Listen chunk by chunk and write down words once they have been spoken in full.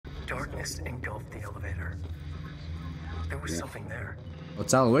Darkness engulfed the elevator. There was something there.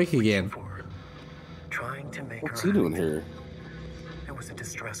 What's Alan Wake again? Trying to make What's her he doing here? It was a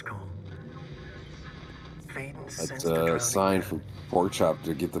distress call. That's a sign for Porkchop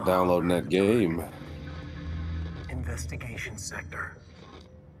to get the download in that game. Investigation sector.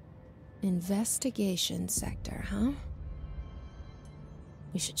 Investigation sector, huh?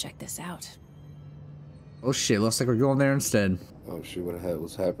 We should check this out. Oh shit, looks like we're going there instead. Oh shit, what the hell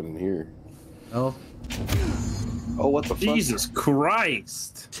was happening here? Oh. Oh, what the fuck? Jesus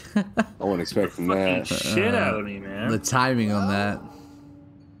Christ! I wasn't expecting that. Shit out of me, man. The timing on that.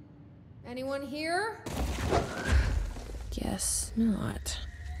 Anyone here? Guess not.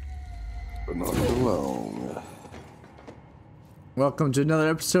 But not for long. Welcome to another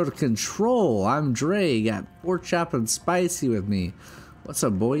episode of Control. I'm Dray. Got Porkchop and Spicy with me. What's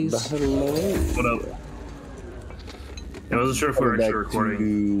up, boys? Hello. What up? I wasn't sure if we were actually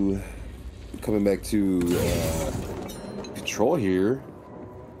recording. Coming back to Control here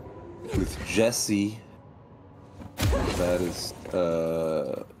with Jesse. That is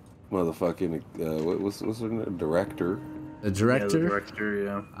one of the fucking what's her name? Director. The director? Yeah, the director,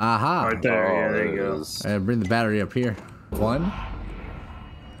 yeah. Aha. Right there, yeah, there you go. Alright, bring the battery up here. 1,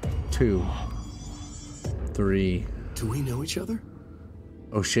 2, 3. Do we know each other?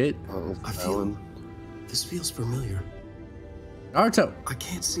 Oh shit. I feel this feels familiar. Naruto. I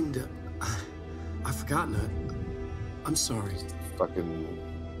can't seem to. I've forgotten it. I'm sorry. Fucking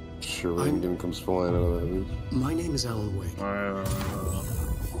Sharingan comes flying out of that bitch. My name is Alan Wake.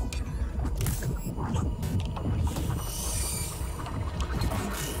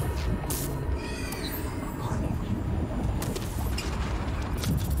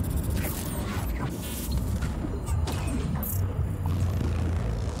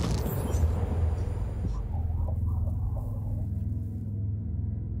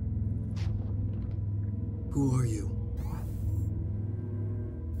 Who are you?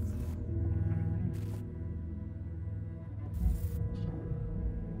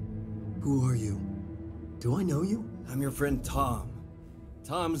 Who are you? Do I know you? I'm your friend Tom.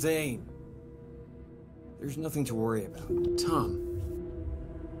 Tom Zane. There's nothing to worry about. Tom.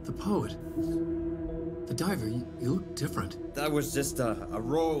 The poet. The diver. You look different. That was just a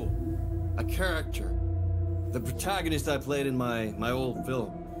role. A character. The protagonist I played in my old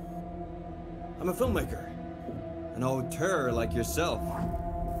film. I'm a filmmaker. An auteur like yourself.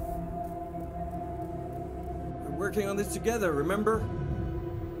 We're working on this together, remember?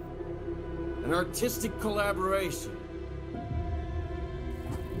 An artistic collaboration.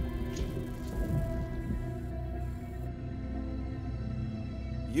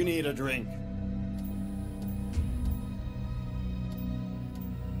 You need a drink.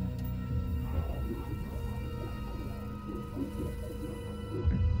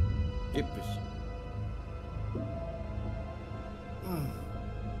 Gib es.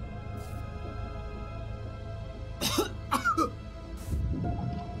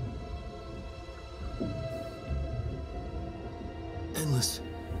 Endless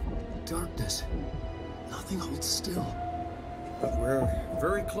darkness. Nothing holds still. But we're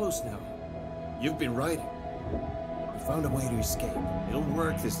very close now. You've been writing. You found a way to escape. It'll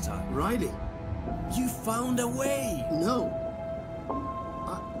work this time. Writing? You found a way! No.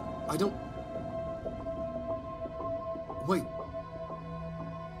 I don't... Wait.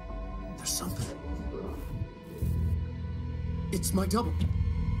 There's something. It's my double.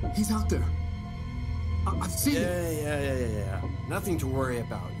 He's out there. I've seen it. Yeah. Nothing to worry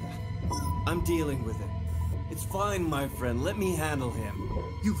about. I'm dealing with it. It's fine, my friend. Let me handle him.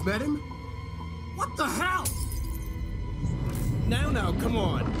 You've met him? What the hell? Now, come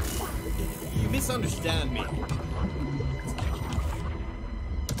on. You misunderstand me.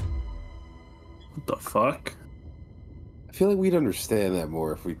 What the fuck? I feel like we'd understand that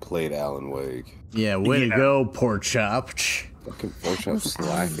more if we played Alan Wake. Yeah, way to go, Porkchop. Fucking Porkchop's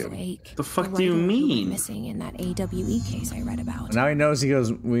slacking. The fuck do you mean? Missing in that AWE case I read about. Now he knows he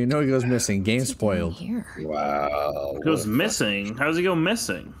goes. We know he goes missing. Game spoiled. Here. Wow. He goes missing. How does he go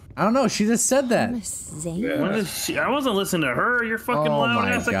missing? I don't know. She just said that. Miss Zane? Yeah. When did she? I wasn't listening to her. You're fucking Oh loud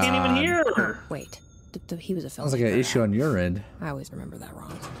my ass. I can't even God. hear Oh, her. wait. He was a film. Sounds like an issue on your end. I always remember that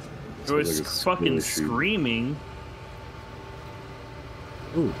wrong. He was like a fucking issue. screaming.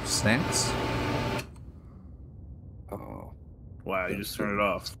 Ooh, snacks. Oh, Wow, you just turned it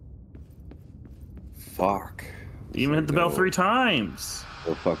off. fuck. You even hit the bell 3 times.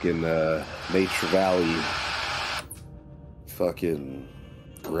 Or fucking Nature Valley. Fucking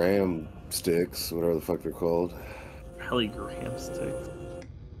Graham sticks, whatever the fuck they're called. Helly Graham stick.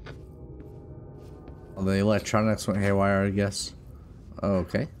 Well, the electronics went haywire, I guess. Oh,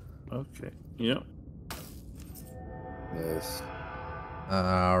 okay. Okay. Yep. Nice.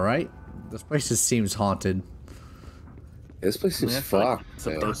 Alright. This place just seems haunted. This place seems fucked. It's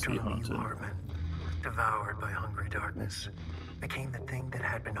supposed to be haunted. Hartman, devoured by hungry darkness, became the thing that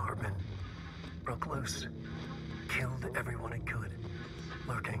had been Hartman. Broke loose, killed everyone it could,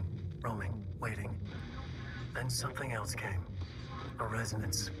 lurking, roaming, waiting. Then something else came, a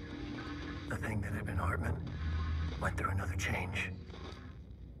resonance. The thing that had been Hartman went through another change.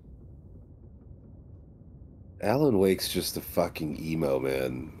 Alan Wake's just a fucking emo,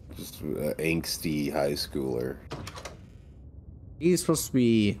 man. Just an angsty high schooler. He's supposed to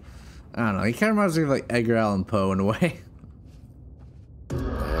be, I don't know, he kind of reminds me of like Edgar Allan Poe in a way. I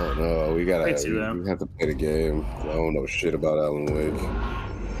don't know. We gotta. We have to play the game. I don't know shit about Alan Wake.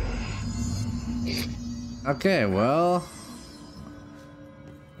 Okay, well.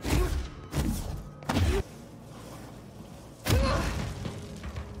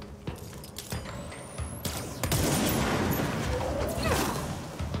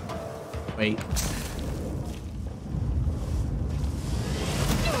 Wait.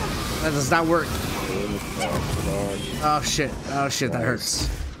 That does not work. Oh shit. Oh shit, that hurts.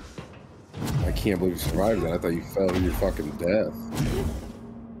 I can't believe you survived that. I thought you fell to your fucking death.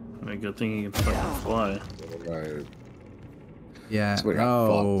 A good thing you can fucking fly. Right. Yeah. Somebody got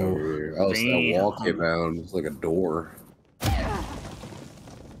fucked over here. Oh, so that wall came down. It's like a door.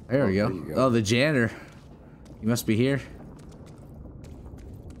 There we go. Oh, the janitor. You must be here.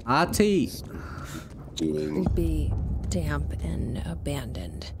 IT. Doing. Be damp and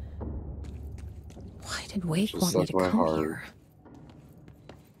abandoned. Why did Wake want me to come here?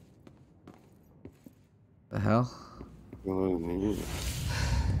 The hell?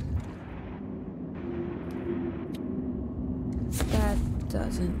 That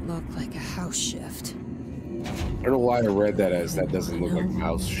doesn't look like a house shift. I don't know why I read that as that doesn't look like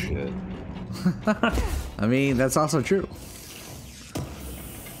mouse shit. I mean, that's also true.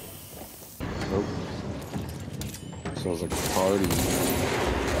 Nope. Sounds like a party.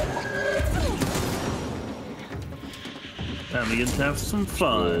 Time to get to have some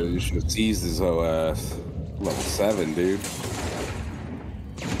fun. You should have teased his whole ass. Level 7, dude.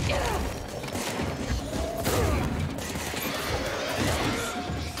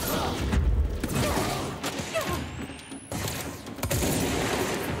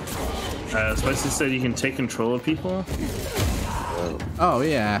 Spicey said you can take control of people. Oh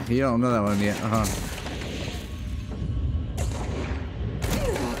yeah, you don't know that one yet.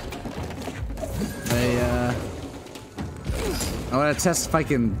 I want to test if I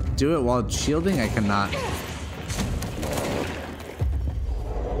can do it while shielding. I cannot.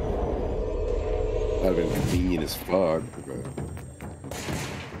 That'd have been convenient as fuck.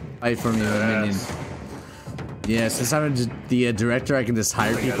 Fight for me, minion. Yeah, since I'm the director, I can just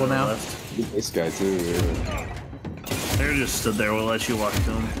hire people now. This guy too. Yeah. They're just stood there. We'll let you walk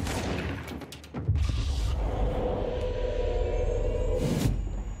to them.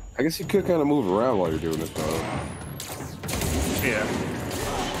 I guess you could kind of move around while you're doing it, though. Yeah.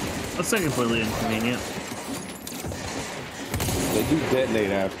 That's not completely inconvenient. They do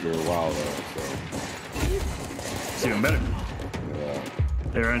detonate after a while, though, so. It's even better. Yeah.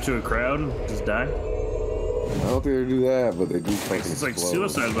 They run into a crowd and just die. I don't think they do that, but they do think it's like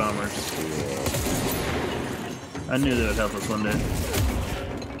suicide bombers. Yeah. I knew they would help us one day.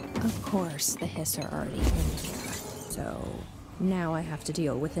 Of course, the Hiss are already in here. So now I have to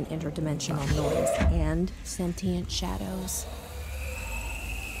deal with an interdimensional noise and sentient shadows.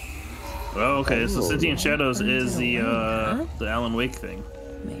 Oh, okay. So sentient shadows is the Alan Wake thing.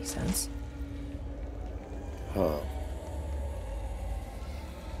 Makes sense. Huh.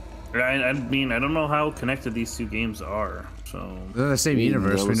 I mean, I don't know how connected these two games are. So they're the same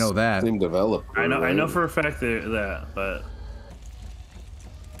universe. We know that. Same developer. I know. Right? I know for a fact that, but.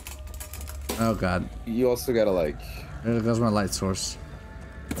 Oh god. You also gotta like. There goes my light source.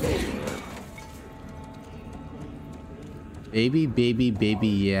 Baby, baby, baby,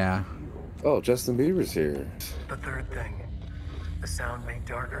 yeah. Oh, Justin Bieber's here. The third thing. The sound made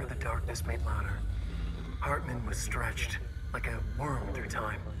darker, the darkness made louder. Hartman was stretched, like a worm through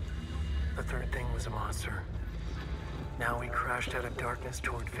time. The third thing was a monster. Now he crashed out of darkness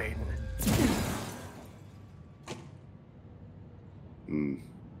toward Phaeton.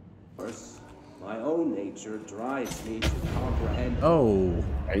 First, my own nature drives me to comprehend. Oh.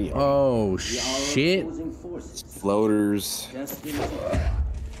 Oh, shit. Floaters.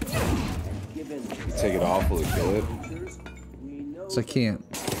 You take it off, will it kill it? So I can't.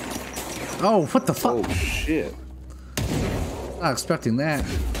 Oh, what the fuck? Oh, shit. Not expecting that.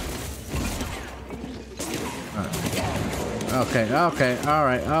 Okay, okay,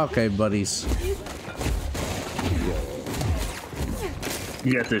 alright, okay, buddies.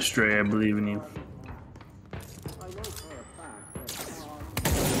 You got this, Dray. I believe in you.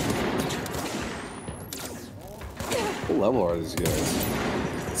 What level are these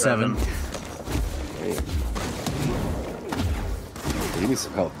guys? 7. Man. You need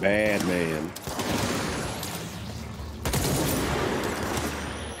some help, bad man.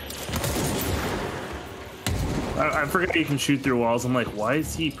 I forget you can shoot through walls. I'm like, why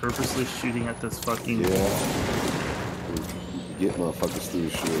is he purposely shooting at this fucking... Yeah. Get motherfuckers through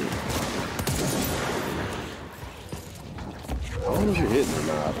shit. I don't know if you're hitting or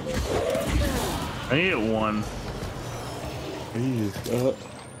not. I hit 1. Did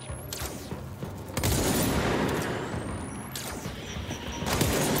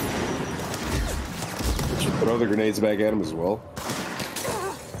you throw the grenades back at him as well?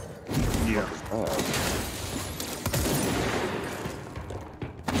 Yeah.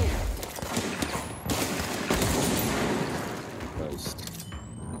 Nice.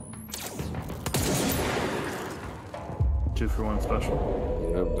 2 for 1 special.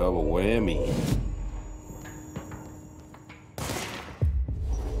 Yep, double whammy.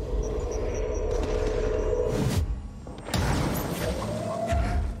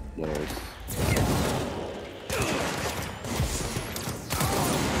 Nice.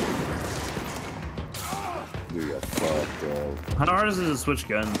 You got fucked up. How hard is it to switch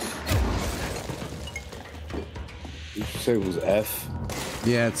guns? Did you say it was F?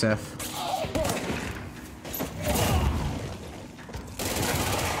 Yeah, it's F.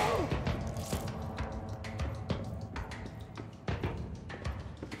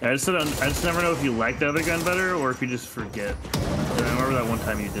 I just never know if you like the other gun better or if you just forget. And I remember that one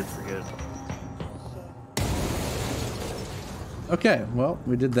time you did forget. Okay, well,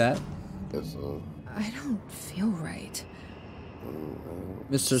 we did that. Yes, I don't feel right.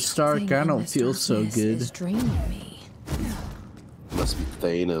 Mr. Stark, Something I in don't this feel so darkness good. is draining me. must be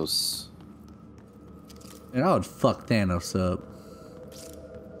Thanos. And I would fuck Thanos up.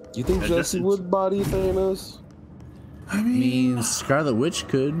 You think Jesse would body Thanos? I mean, Scarlet Witch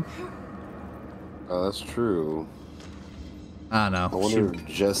could. Oh, that's true. I don't know. I wonder if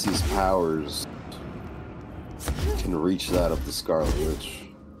Jesse's powers can reach that of the Scarlet Witch.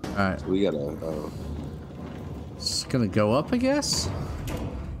 Alright. We gotta. It's gonna go up, I guess?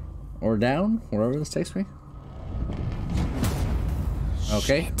 Or down? Wherever this takes me.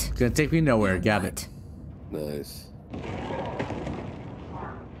 Okay. It's gonna take me nowhere. Got it. Nice.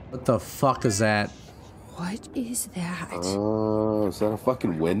 What the fuck is that? What is that? Is that a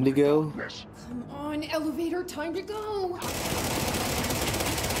fucking Wendigo? Come on, elevator, time to go.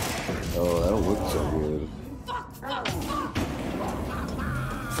 Oh, that don't look so good.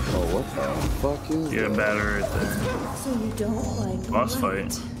 Oh, what the fuck is that? Get a battery right there. So you don't like Boss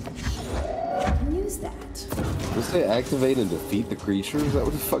light. fight. Use that. Does they activate and defeat the creature? Is that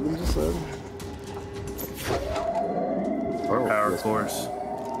what he fucking just said? Or power yes. course.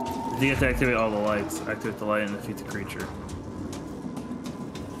 You have to activate all the lights. Activate the light and defeat the creature.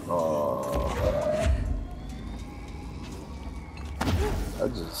 Oh. I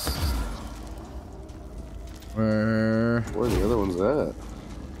just... Where are the other ones at?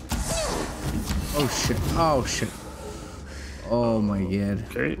 Oh shit. Oh shit. Oh my god.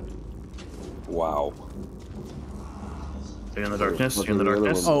 Okay. Wow. You're in the darkness. You're in the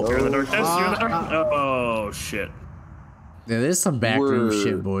darkness. Oh. You're in the darkness. You're in the darkness. Oh shit. Yeah, there's some backroom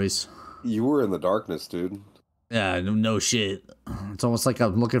shit, boys. You were in the darkness, dude. Yeah, no shit. It's almost like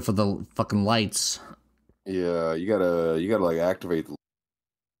I'm looking for the fucking lights. Yeah, you gotta like activate the...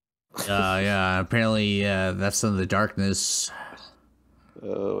 Yeah, apparently that's in the darkness.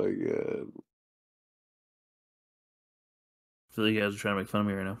 Oh my god. I feel like you guys are trying to make fun of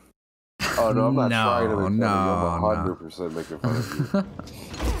me right now. Oh no, I'm not No, trying to make fun no, of you. I'm 100% making fun of you.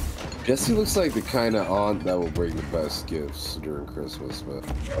 Jesse looks like the kind of aunt that will bring the best gifts during Christmas, man.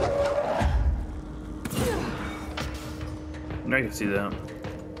 I can see that.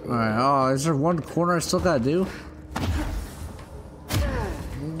 Alright, oh, is there one corner I still gotta do?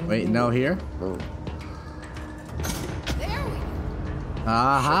 Wait, no, here? Oh.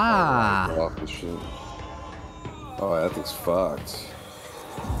 Aha! Off the shit. Oh, that thing's fucked.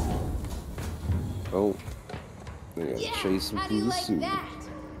 Oh. They gotta chase him through the suit.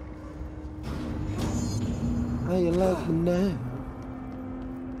 How you like me now?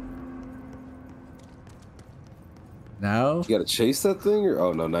 No? You gotta chase that thing, or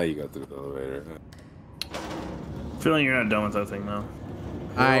oh no, now you got through the elevator. Feeling you're not done with that thing though.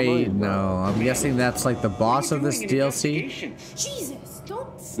 I know. I'm guessing that's like the boss of this DLC. Jesus,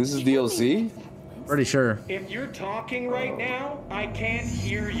 don't. This is DLC? Pretty sure. If you're talking right now, I can't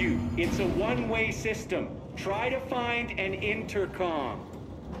hear you. It's a one-way system. Try to find an intercom.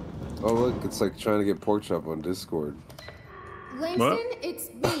 Oh look, it's like trying to get Porkchop on Discord. Langston, it's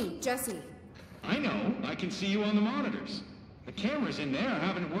me, Jesse. I know. I can see you on the monitors. The cameras in there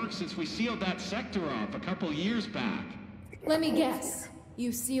haven't worked since we sealed that sector off a couple years back. Let me guess.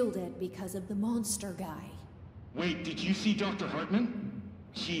 You sealed it because of the monster guy. Wait, did you see Dr. Hartman?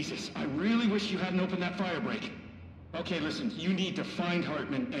 Jesus, I really wish you hadn't opened that fire break. Okay, listen, you need to find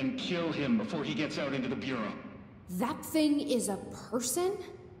Hartman and kill him before he gets out into the Bureau. That thing is a person?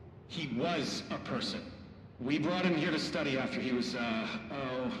 He was a person. We brought him here to study after he was,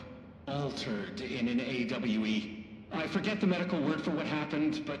 altered in an AWE. I forget the medical word for what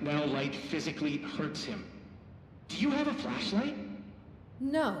happened, but now light physically hurts him. Do you have a flashlight?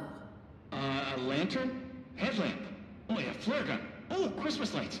 No. A lantern? Headlamp? Oh, yeah, flare gun. Oh,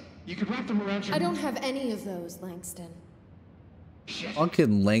 Christmas lights. You could wrap them around your... I don't have any of those, Langston. Shit.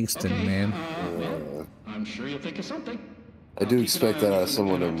 Fucking Langston, okay, man. Well, I'm sure you'll think of something. I do expect that out of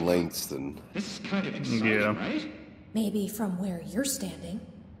someone named Langston. This is kind of exciting, right? Maybe from where you're standing.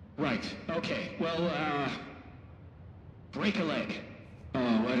 Right, okay. Well, break a leg.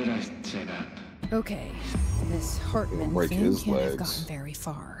 Oh, why did I say that? Okay, this Hartman Break thing his can't have legs. gotten very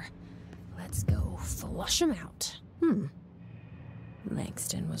far. Let's go flush him out.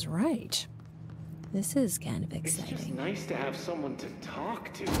 Langston was right. This is kind of It's just exciting. nice to have someone to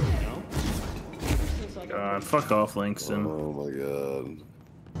talk to, you know? God, fuck off, Langston. Oh my god.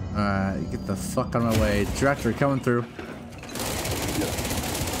 Alright, get the fuck out of my way. Director coming through. Oh,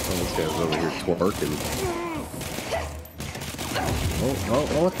 this guy's over here twerking. Oh,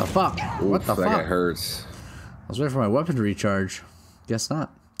 what the fuck? What the That fuck? guy hurts. I was waiting for my weapon to recharge. Guess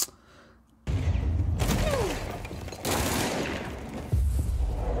not.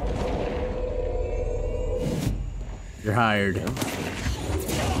 You're hired.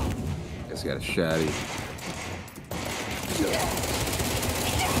 Guess got a shotty.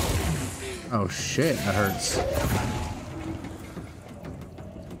 Oh shit, that hurts.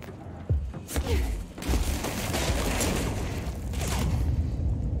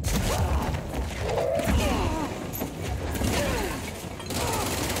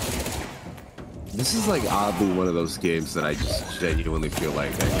 This is like oddly one of those games that I just genuinely feel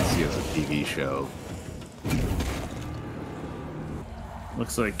like I can see as a TV show.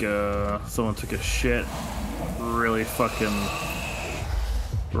 Looks like someone took a shit. Really fucking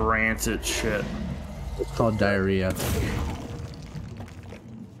rancid shit. It's called diarrhea.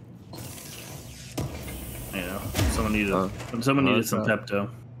 Yeah, someone needed some Pepto.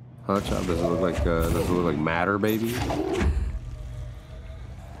 Porkchop, does it look like matter, baby?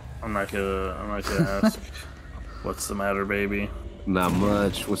 I'm not gonna ask. What's the matter, baby? Not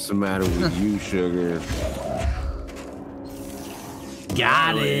much. What's the matter with you, sugar?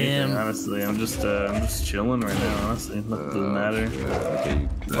 Got him. Honestly, I'm just chilling right now. Honestly, nothing doesn't matter. Okay,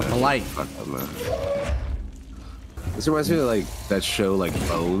 What the light? This reminds me of like that show, like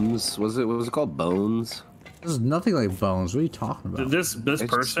Bones. What was it called? Bones. This is nothing like Bones. What are you talking about? This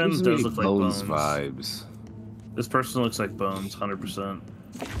person does look like Bones. Vibes. This person looks like Bones, 100%.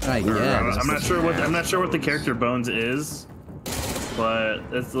 Yeah. I'm not sure what the character Bones is, but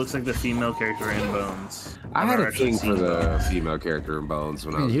it looks like the female character in Bones. I had a thing for the female character in Bones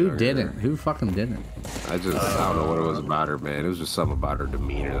when I was who younger. didn't? Who fucking didn't? I don't know what it was about her, man. It was just something about her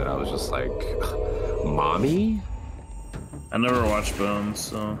demeanor that I was just like, mommy? I never watched Bones,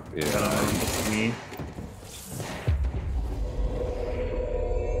 so yeah. I don't know. It's me.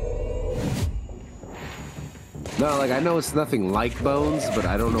 No, like I know it's nothing like Bones, but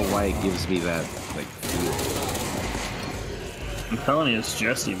I don't know why it gives me that like feel. I'm telling you, it's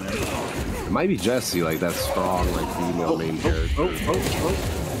Jesse, man. It might be Jesse, like that strong, like female main character.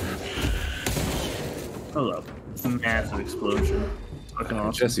 Hold up. It's a massive explosion. Fucking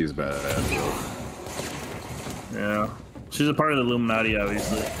awesome. Jesse's badass, though. Yeah. She's a part of the Illuminati,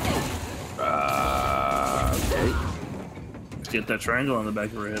 obviously. Okay. Let's get that triangle on the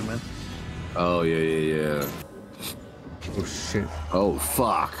back of her head, man. Oh, yeah. Oh, shit. Oh,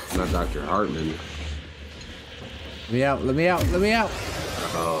 fuck. Not Dr. Hartman. Let me out.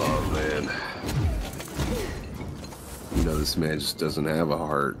 Oh, man. You know, this man just doesn't have a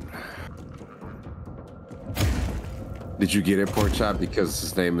heart. Did you get it, Porkchop? Because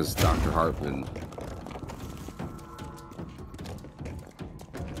his name is Dr. Hartman.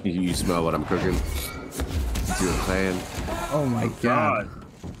 You smell what I'm cooking? See what I'm saying? Oh my god.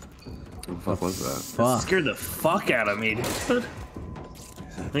 What the fuck was that? That scared the fuck out of me, dude.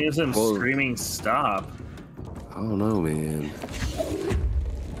 I think it's him screaming stop. I don't know, man.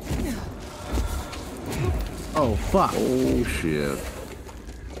 Oh, fuck. Oh, shit.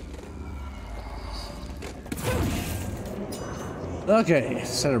 Okay,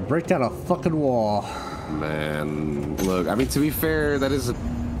 so to break down a fucking wall. Man, look, I mean, to be fair, that is a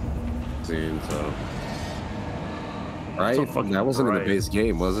scene, so. Right? That wasn't in the base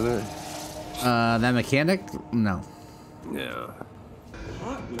game, wasn't it? That mechanic? No. Yeah.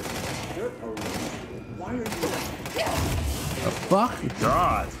 Why are you? The fuck?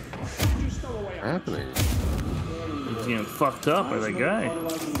 God. What's happening? He's getting fucked up by that guy.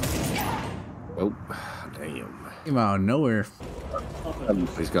 Oh, damn. Came out of nowhere.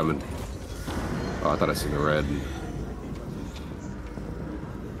 He's coming. Oh, I thought I seen the red.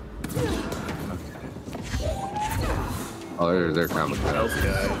 Oh, they're coming. Health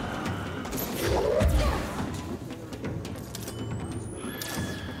guy.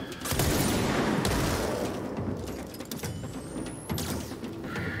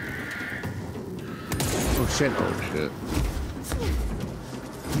 Oh shit. Oh shit.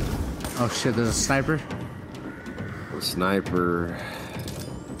 Oh shit, there's a sniper. A sniper.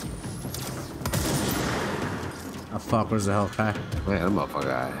 Oh fuck, where's the health guy? Man, that motherfucker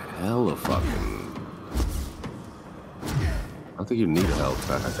got hella fucking. I don't think you need a health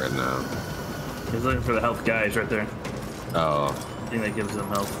pack right now. He's looking for the health guy. He's right there. Oh. I think that gives him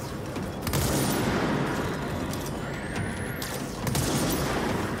health.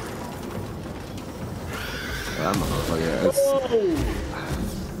 That motherfucker.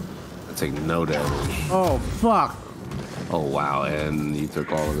 I take no damage. Oh fuck. Oh wow, and you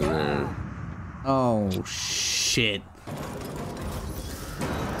took all of it there. Oh shit.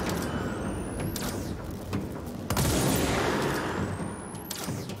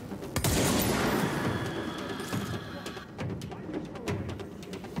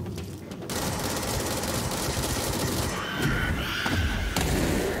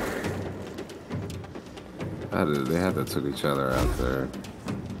 They had to took each other out there.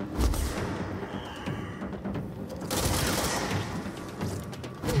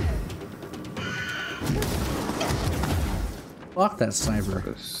 Fuck that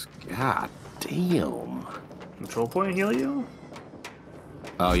sniper. God damn. Control point heal you?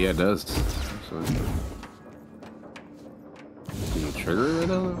 Oh yeah, it does. Can you trigger it right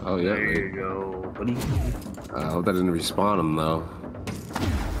now? Oh yeah. There you go, buddy. I hope that didn't respawn him though.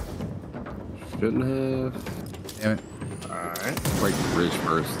 Shouldn't have. Damn it. Alright. Break the bridge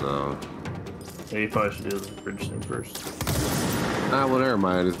first though. Yeah, you probably should do the bridge thing first. Ah, well, never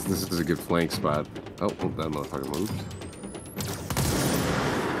mind. This is a good flank spot. Oh, that motherfucker moved.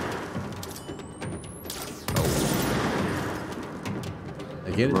 I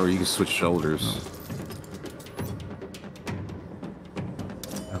get it. Or you can switch shoulders.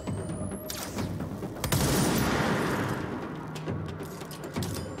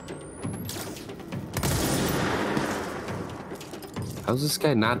 How's this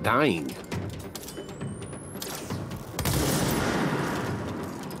guy not dying?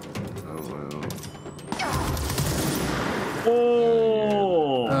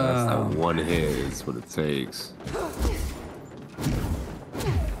 Oh! That's not one hit, is what it takes.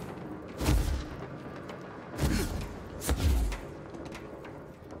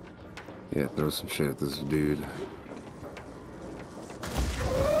 Yeah, throw some shit at this dude. It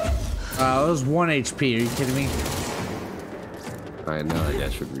was 1 HP, are you kidding me? Alright, now I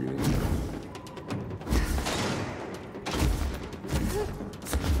got your reading.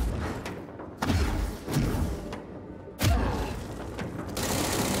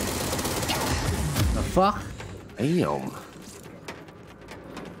 The fuck? Damn.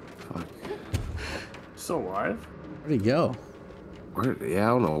 Fuck. Still alive? Where'd he go? Yeah, I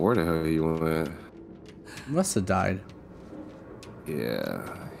don't know where the hell you went. He must have died. Yeah,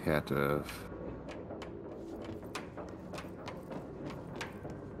 he had to have.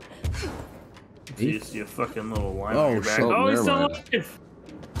 You see a fucking little line Oh, on your back. shit. Oh, he's Never still mind. alive!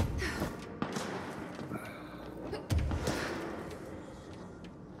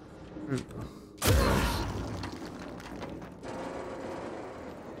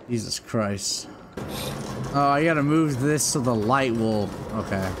 Jesus Christ. Oh, I gotta move this so the light will...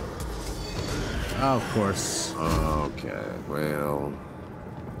 Okay. Oh, of course. Okay, well.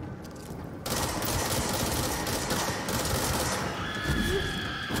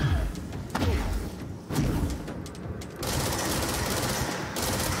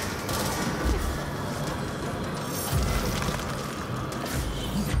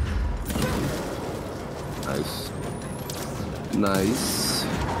 Nice. Nice.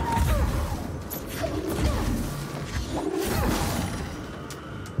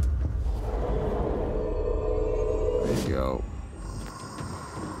 There you go.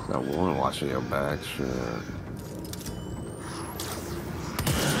 Got one watching your back, shit.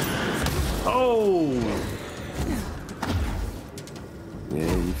 Oh!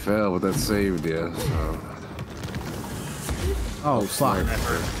 Yeah, you fell, but that saved you, so. Oh, fuck.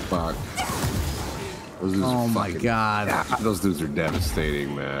 Fuck. Those dudes Oh are my fucking, god. Yeah, those dudes are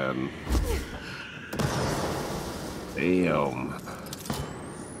devastating, man. Damn.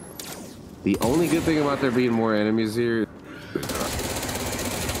 The only good thing about there being more enemies here. Yeah.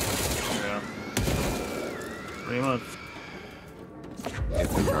 Pretty much.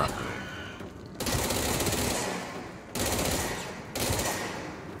 If they drop.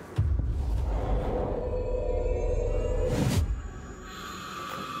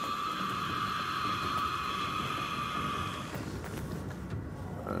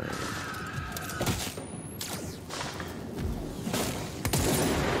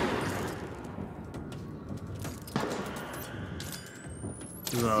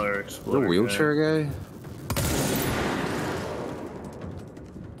 Another The exploder. wheelchair guy?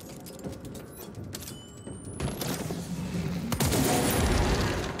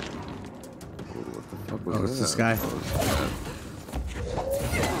 What the fuck was Oh, it's that? this guy.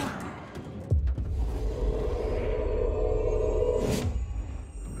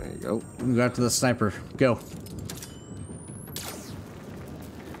 There you go. We got to the sniper. Go.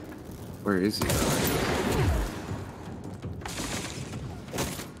 Where is he?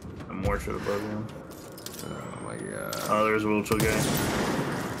 I'm more sure above him. Oh my god. Oh, there's a wheelchair guy.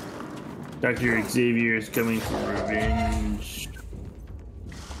 Dr. Xavier is coming for revenge.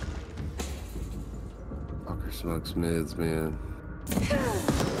 Fucker smokes mids, man.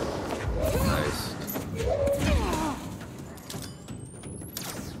 Nice.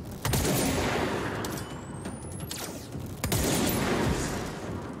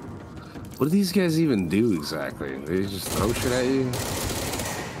 What do these guys even do exactly? They just throw shit at you?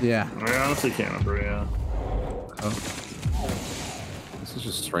 Yeah. I honestly can't remember, yeah. Oh. This is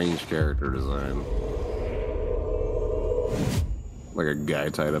just strange character design. Like a guy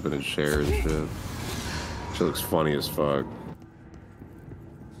tied up in a chair and shit. She looks funny as fuck.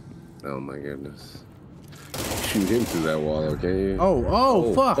 Oh my goodness. Shoot him through that wall, okay?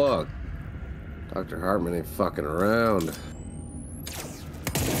 Oh, fuck. Dr. Hartman ain't fucking around.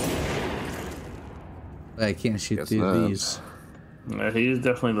 I can't shoot through these. Yeah, he's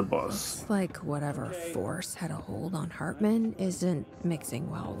definitely the boss. Looks like whatever force had a hold on Hartman isn't mixing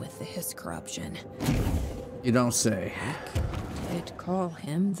well with his corruption. You don't say. Heck, did call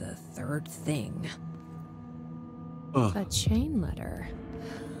him the third thing. Ugh. A chain letter.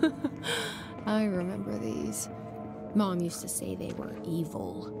 I remember these. Mom used to say they were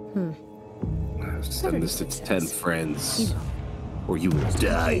evil. Send this to 10 friends. Or you will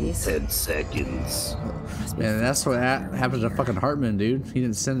die in 10 seconds. Man, that's what happened to fucking Hartman, dude. He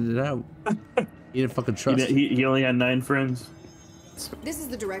didn't send it out. He didn't fucking trust. He only had 9 friends. This is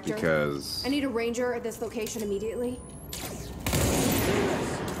the director. Because I need a ranger at this location immediately.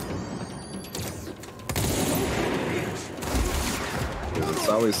 it's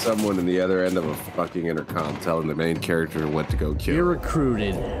always someone in the other end of a fucking intercom telling the main character what to go kill. You're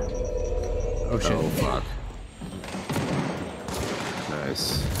recruited. Oh shit. Oh fuck.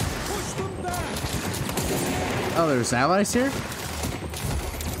 Nice. Oh, there's allies here?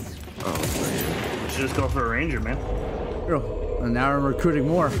 Oh, man. Should just go for a ranger, man. Girl. And now I'm recruiting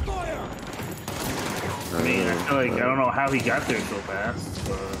more. I mean, I feel like I don't know how he got there so fast,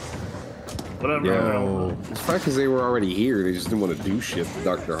 but whatever. Yeah, it's probably because they were already here. They just didn't want to do shit to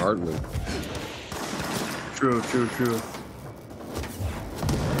Dr. Hartman. True.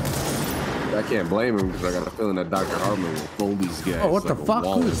 I can't blame him because I got a feeling that Dr. Hartman will fold these guys. Oh, what like the a fuck?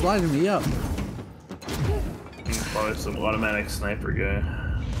 wallet. Who is lighting me up? Probably some automatic sniper guy.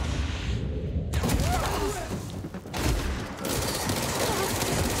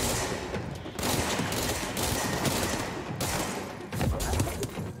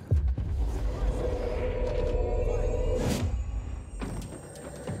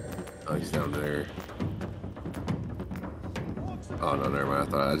 Oh, he's down there. Oh, no, never mind. I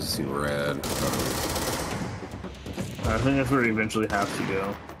thought I just seen red. I think that's where we eventually have to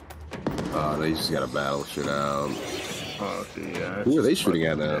go. They just gotta battle shit out. Oh, okay, yeah. Who are they shooting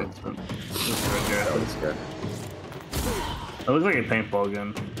at now? Just right there. Oh, this guy. It looks like a paintball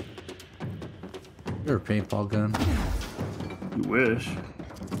gun. You're a paintball gun. You wish.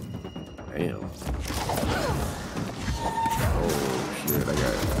 Damn. Oh, shit. I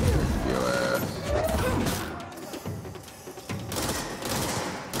got your ass.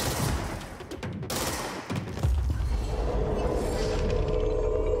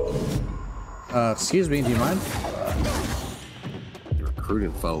 Excuse me, do you mind? You're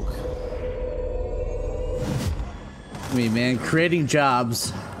recruiting folk. Me, man, creating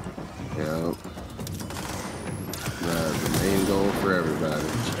jobs. Yeah. The main goal for everybody.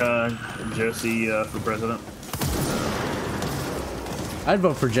 Jesse for president. I'd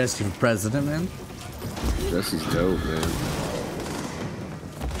vote for Jesse for president, man. Jesse's dope, man.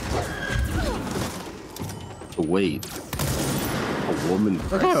 Wait. A woman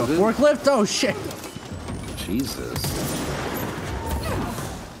president? Okay, forklift? Oh, shit. Jesus.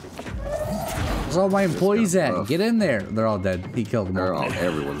 Where's all my employees at? Get in there. They're all dead. He killed them all.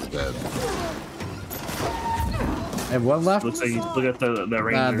 Everyone's dead. I have one left? Looks like you still got the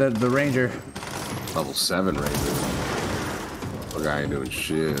ranger. The ranger. Level 7 ranger. That guy ain't doing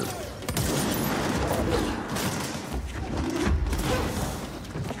shit.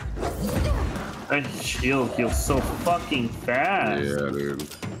 That shield heals so fucking fast. Yeah, dude.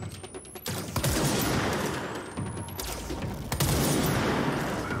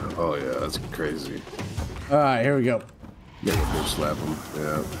 Oh yeah, that's crazy. Alright, here we go. Yeah, we'll slap him.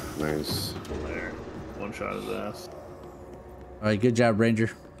 Yeah, nice. There. One shot his ass. Alright, good job,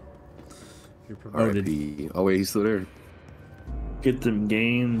 Ranger. You're promoted. Oh wait, he's still there. Get them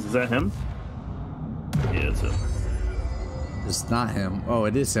gains. Is that him? Yeah, it's him. It's not him. Oh,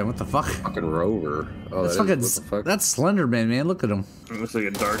 it is him. What the fuck? Fucking Rover. Oh, that's what the fuck? That's Slenderman, man. Look at him. It looks like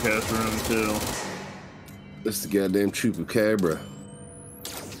a dark ass room too. That's the goddamn Chupacabra.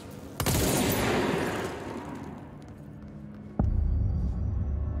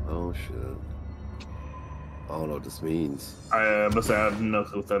 Oh shit. I don't know what this means. I must have no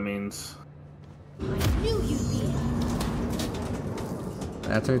clue what that means. I knew you'd be.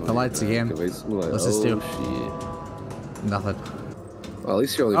 I have to hit the lights again. What's this do? Shit. Nothing. Well, at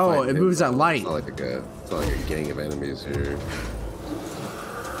least you're only oh, it moves that light. It's not like a gang of enemies here.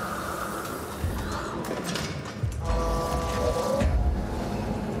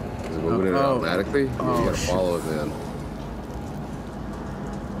 Is it moving it automatically? You gotta follow it, man.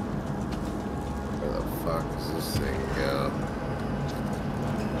 Where the fuck does this thing go?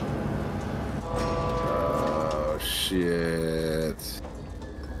 Oh, shit.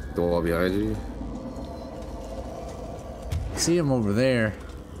 The wall behind you? See him over there.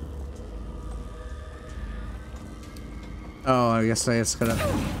 Oh, I guess gotta.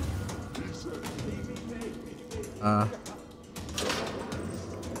 Oh,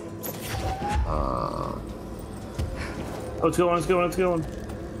 let's go on, let's go on, let's go on.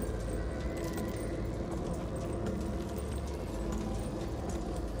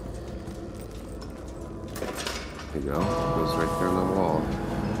 There you go. It goes right there on the wall.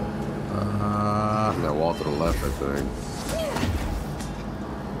 That wall to the left, I think.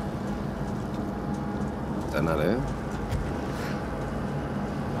 Is that not it?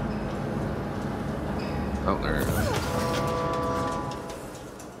 Oh, there it is.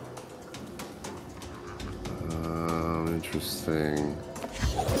 Interesting.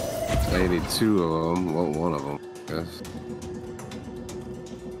 I need two of them. Well, one of them, I guess.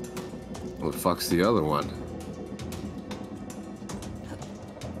 What the fuck's the other one?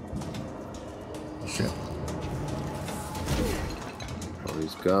 Shit. Oh,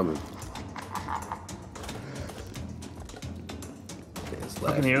 he's coming.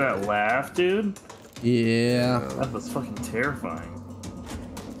 I can hear that laugh, dude. Yeah. That was fucking terrifying.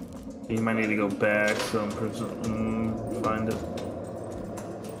 You might need to go back some find it.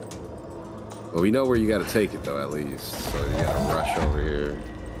 Well, we know where you gotta take it, though, at least. So you gotta rush over here.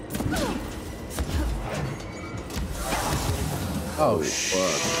 Oh,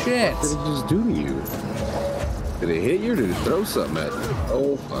 shit. What did it just do to you? Did it hit you or did it throw something at you?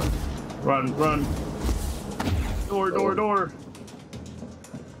 Oh, fuck. Run, run. Door.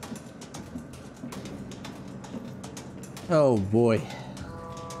 Oh, boy.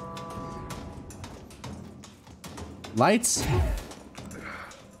 Lights?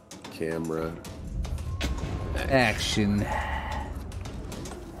 Camera. Action.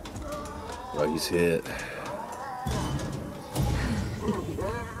 Oh, he's hit.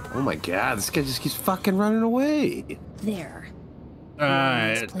 Oh my god, this guy just keeps fucking running away. There.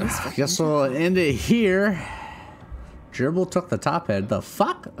 Alright. Guess we'll end it here. Gerbil took the top head. The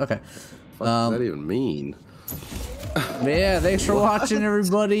fuck? Okay. What does that even mean? Yeah, thanks for watching,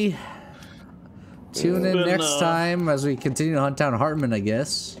 everybody. Tune in next time as we continue to hunt down Hartman, I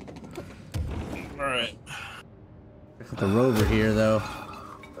guess. Alright. Look at the rover here, though.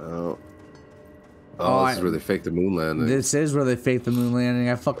 Oh, this is where they faked the moon landing. This is where they faked the moon landing.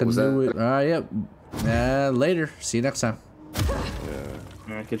 I fucking knew it. Alright, yep. Later. See you next time.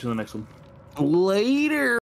 Yeah, catch you in the next one. Later.